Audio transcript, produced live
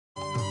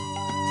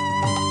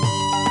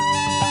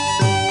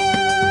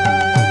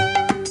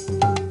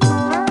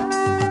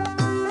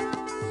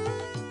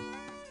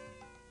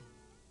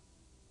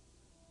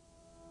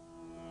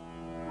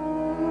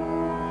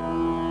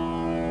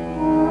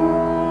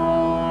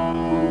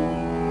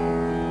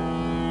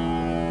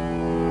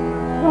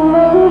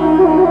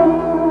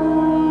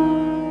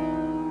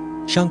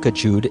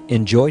Shankachud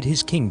enjoyed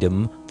his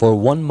kingdom for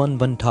 1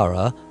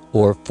 Manvantara,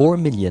 or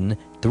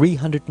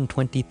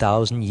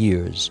 4,320,000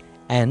 years,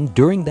 and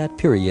during that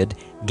period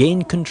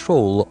gained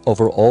control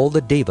over all the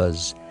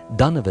Devas,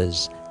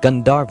 Danavas,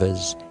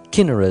 Gandharvas,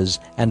 Kinnaras,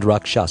 and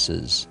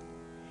Rakshasas.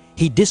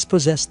 He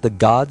dispossessed the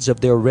gods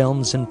of their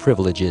realms and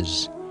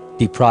privileges,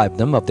 deprived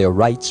them of their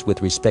rights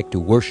with respect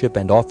to worship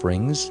and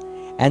offerings,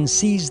 and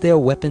seized their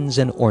weapons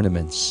and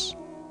ornaments.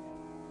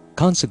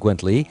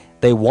 Consequently,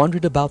 they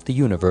wandered about the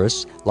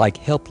universe like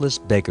helpless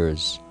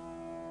beggars.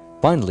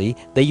 Finally,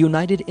 they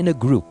united in a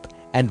group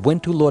and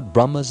went to Lord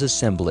Brahma's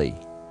assembly.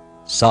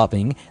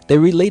 Sobbing, they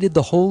related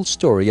the whole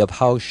story of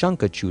how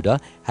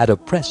Shankachuta had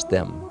oppressed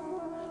them.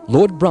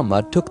 Lord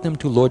Brahma took them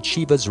to Lord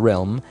Shiva's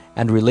realm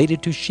and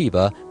related to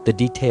Shiva the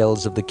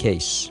details of the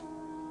case.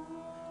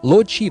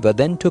 Lord Shiva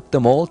then took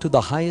them all to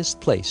the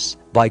highest place,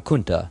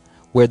 Vaikuntha,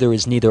 where there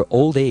is neither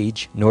old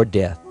age nor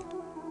death.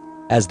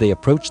 As they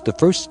approached the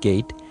first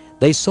gate,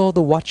 they saw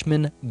the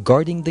watchmen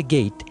guarding the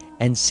gate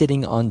and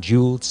sitting on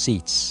jeweled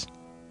seats.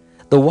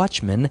 The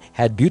watchmen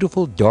had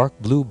beautiful dark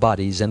blue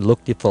bodies and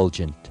looked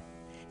effulgent.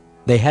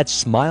 They had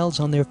smiles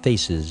on their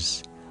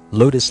faces,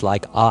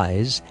 lotus-like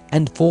eyes,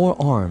 and 4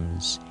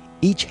 arms,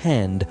 each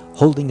hand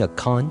holding a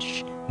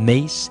conch,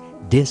 mace,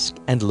 disc,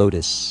 and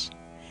lotus.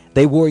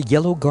 They wore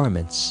yellow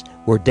garments,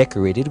 were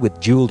decorated with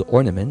jeweled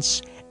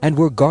ornaments, and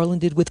were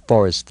garlanded with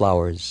forest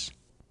flowers.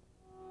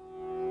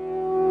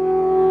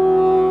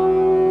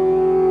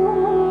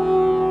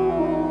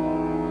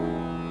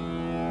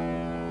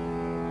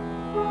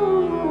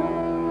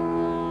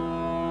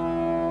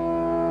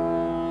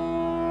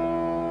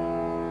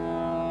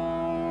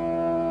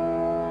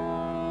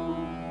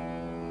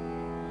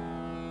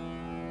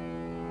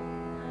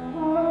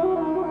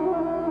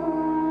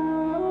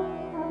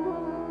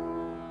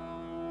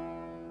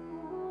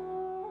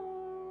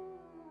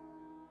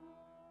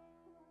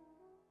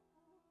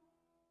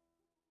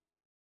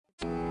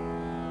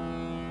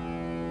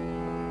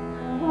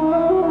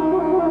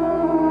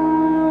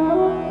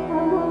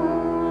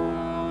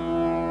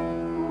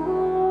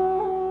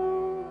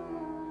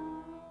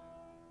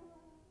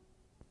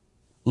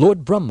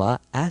 Lord Brahma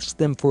asked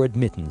them for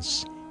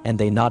admittance, and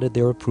they nodded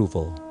their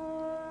approval.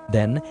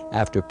 Then,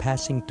 after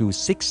passing through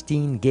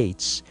 16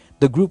 gates,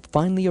 the group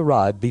finally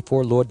arrived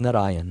before Lord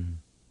Narayan.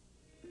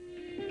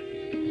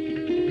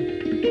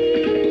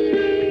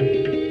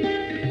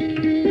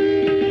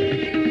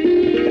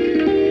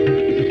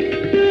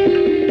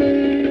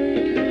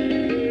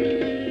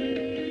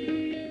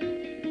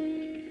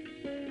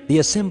 The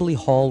assembly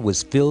hall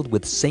was filled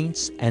with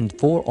saints and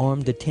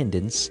 4-armed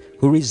attendants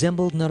who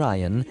resembled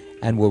Narayan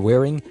and were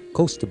wearing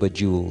Kostubha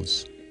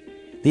jewels.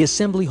 The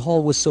assembly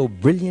hall was so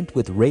brilliant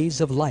with rays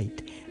of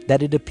light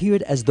that it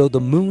appeared as though the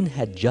moon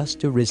had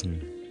just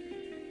arisen.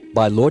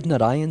 By Lord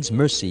Narayan's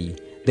mercy,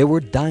 there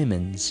were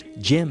diamonds,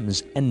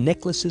 gems, and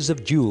necklaces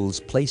of jewels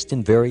placed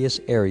in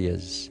various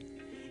areas.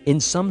 In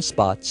some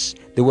spots,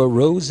 there were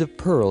rows of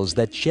pearls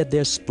that shed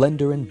their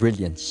splendor and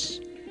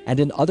brilliance, and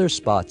in other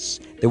spots,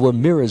 there were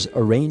mirrors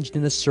arranged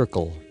in a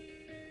circle.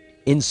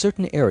 In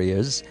certain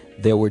areas,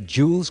 there were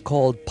jewels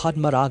called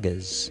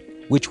Padmaragas,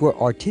 which were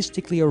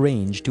artistically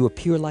arranged to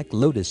appear like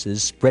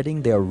lotuses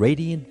spreading their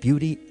radiant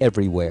beauty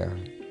everywhere.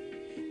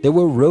 There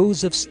were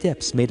rows of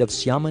steps made of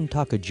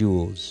Syamantaka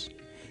jewels.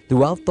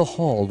 Throughout the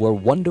hall were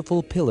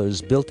wonderful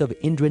pillars built of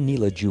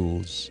Indranila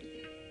jewels.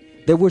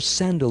 There were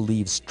sandal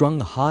leaves strung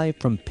high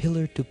from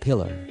pillar to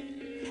pillar.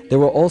 There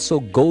were also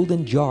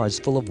golden jars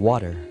full of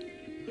water.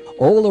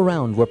 All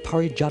around were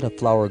parijata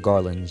flower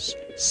garlands,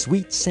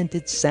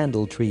 sweet-scented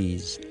sandal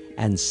trees,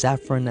 and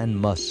saffron and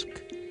musk.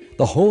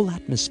 The whole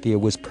atmosphere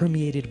was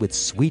permeated with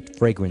sweet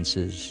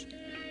fragrances.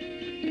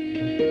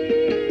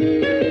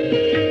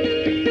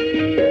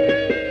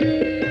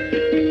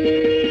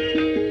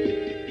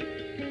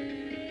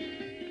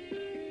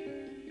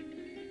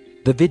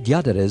 The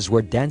Vidyadharas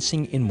were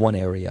dancing in one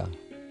area.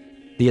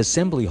 The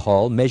assembly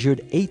hall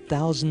measured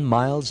 8,000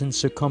 miles in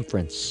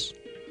circumference.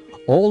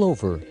 All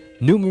over,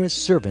 numerous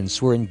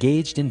servants were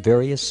engaged in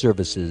various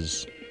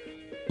services.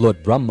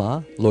 Lord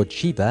Brahma, Lord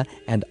Shiva,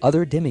 and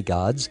other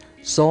demigods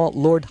saw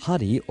Lord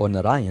Hari or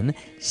Narayan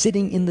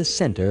sitting in the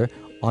center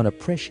on a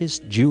precious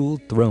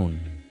jeweled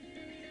throne.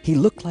 He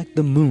looked like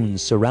the moon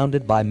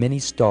surrounded by many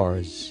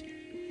stars.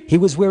 He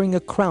was wearing a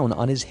crown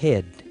on his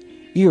head,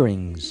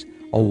 earrings,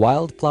 a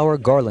wildflower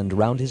garland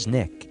round his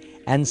neck,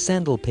 and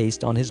sandal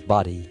paste on his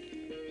body.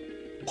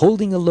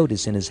 Holding a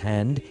lotus in his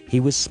hand, he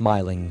was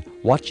smiling,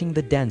 watching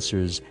the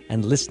dancers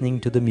and listening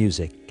to the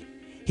music.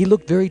 He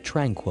looked very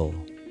tranquil.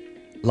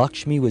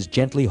 Lakshmi was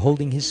gently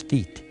holding his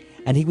feet,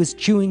 and he was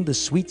chewing the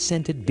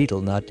sweet-scented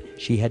betel nut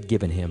she had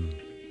given him.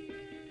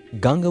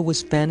 Ganga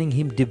was fanning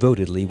him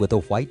devotedly with a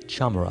white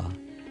chamara,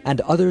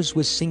 and others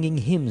were singing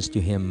hymns to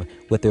him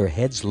with their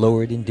heads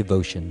lowered in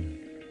devotion.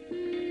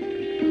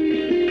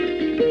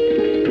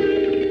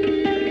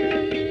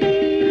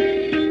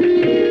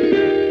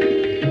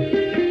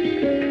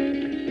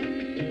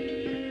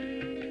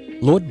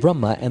 Lord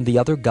Brahma and the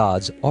other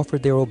gods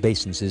offered their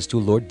obeisances to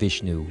Lord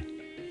Vishnu.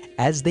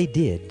 As they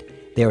did,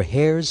 Their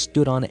hairs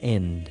stood on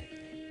end,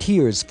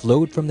 tears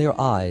flowed from their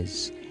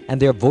eyes,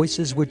 and their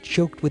voices were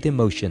choked with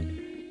emotion.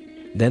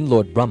 Then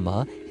Lord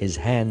Brahma, his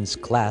hands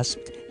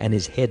clasped and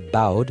his head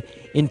bowed,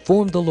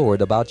 informed the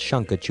Lord about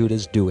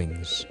Shankachuda's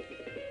doings.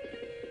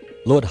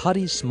 Lord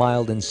Hari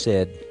smiled and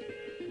said,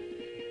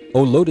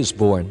 "O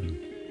Lotus-born,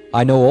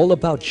 I know all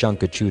about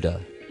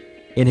Shankachuda.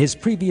 In his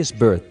previous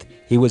birth,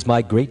 he was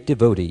my great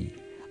devotee,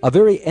 a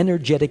very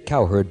energetic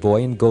cowherd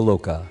boy in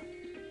Goloka.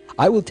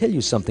 I will tell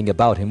you something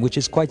about him which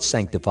is quite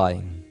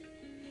sanctifying.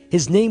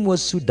 His name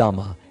was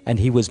Sudama, and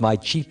he was my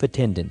chief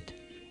attendant.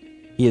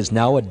 He is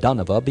now a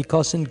Danava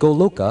because in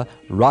Goloka,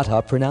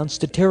 Radha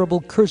pronounced a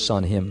terrible curse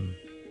on him.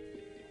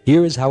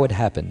 Here is how it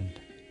happened.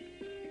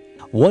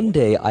 One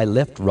day I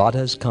left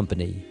Radha's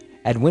company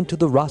and went to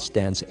the Ras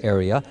dance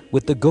area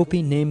with the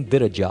gopi named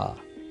Viraja.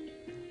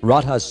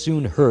 Radha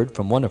soon heard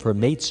from one of her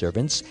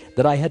maidservants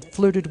that I had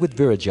flirted with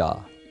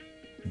Viraja.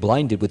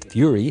 Blinded with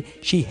fury,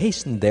 she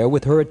hastened there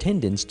with her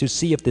attendants to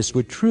see if this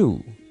were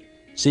true.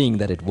 Seeing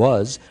that it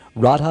was,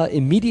 Radha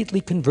immediately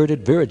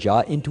converted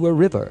Viraja into a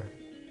river.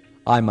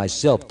 I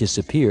myself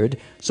disappeared,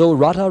 so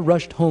Radha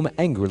rushed home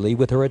angrily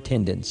with her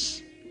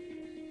attendants.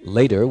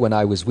 Later, when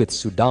I was with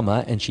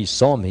Sudama and she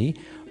saw me,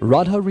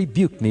 Radha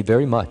rebuked me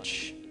very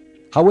much.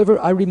 However,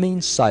 I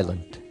remained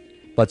silent.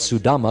 But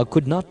Sudama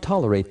could not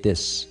tolerate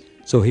this,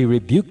 so he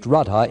rebuked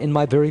Radha in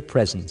my very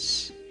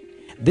presence.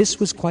 This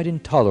was quite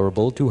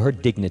intolerable to her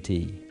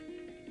dignity.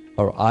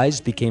 Her eyes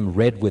became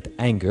red with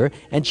anger,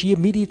 and she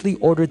immediately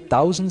ordered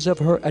thousands of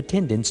her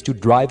attendants to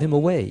drive him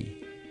away.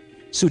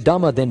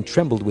 Sudama then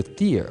trembled with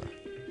fear.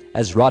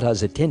 As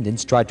Radha's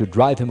attendants tried to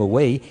drive him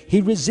away,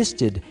 he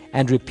resisted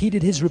and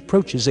repeated his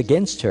reproaches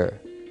against her.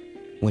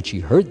 When she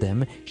heard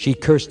them, she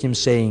cursed him,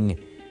 saying,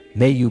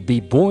 "May you be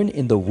born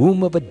in the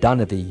womb of a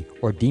Danavi,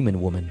 or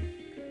demon woman."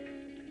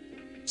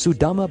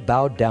 Sudama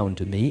bowed down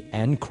to me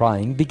and,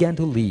 crying, began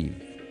to leave.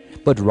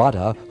 But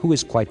Radha, who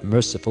is quite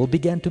merciful,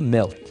 began to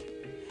melt.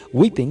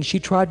 Weeping, she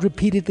tried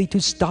repeatedly to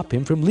stop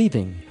him from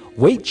leaving.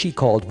 "Wait," she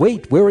called,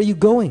 "wait, where are you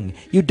going?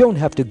 You don't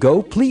have to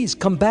go, please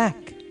come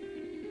back."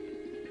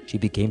 She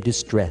became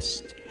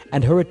distressed,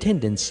 and her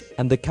attendants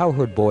and the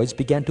cowherd boys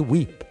began to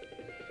weep.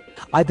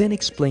 I then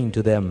explained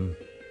to them,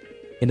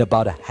 "In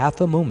about half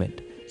a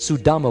moment,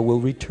 Sudama will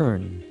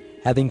return,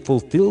 having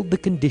fulfilled the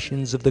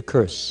conditions of the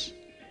curse.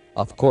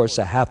 Of course,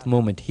 a half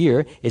moment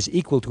here is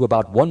equal to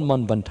about 1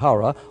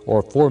 Manvantara,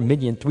 or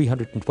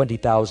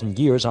 4,320,000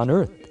 years on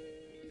earth."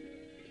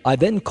 I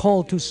then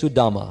called to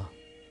Sudama,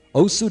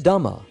 "O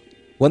Sudama,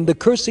 when the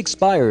curse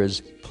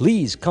expires,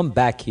 please come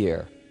back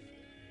here."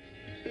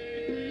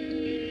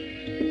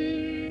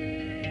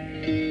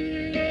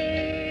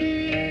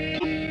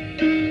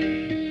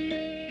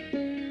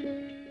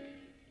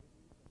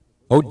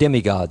 O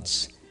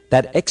demigods,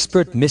 that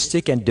expert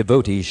mystic and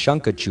devotee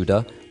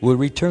Shankachuda will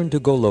return to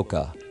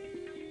Goloka.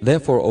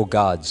 Therefore, O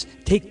gods,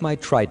 take my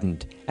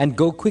trident and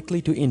go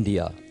quickly to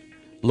India.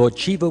 Lord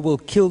Shiva will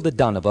kill the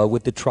Danava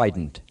with the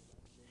trident.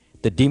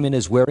 The demon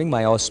is wearing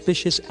my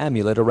auspicious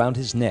amulet around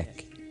his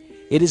neck.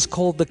 It is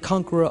called the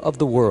Conqueror of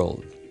the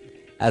World.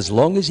 As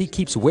long as he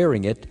keeps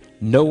wearing it,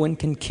 no one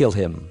can kill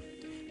him.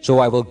 So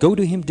I will go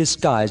to him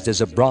disguised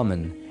as a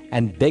Brahmin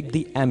and beg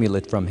the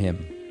amulet from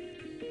him.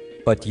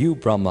 But you,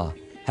 Brahma,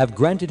 have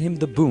granted him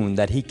the boon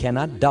that he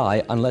cannot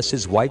die unless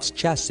his wife's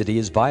chastity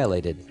is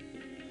violated.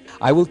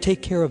 I will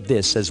take care of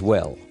this as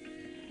well.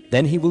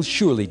 Then he will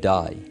surely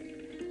die.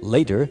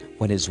 Later,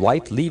 when his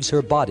wife leaves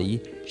her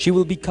body, she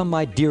will become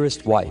my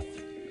dearest wife.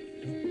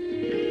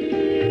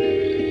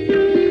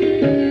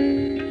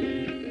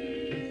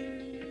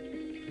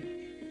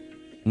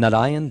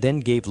 Narayan then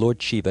gave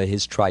Lord Shiva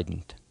his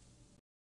trident.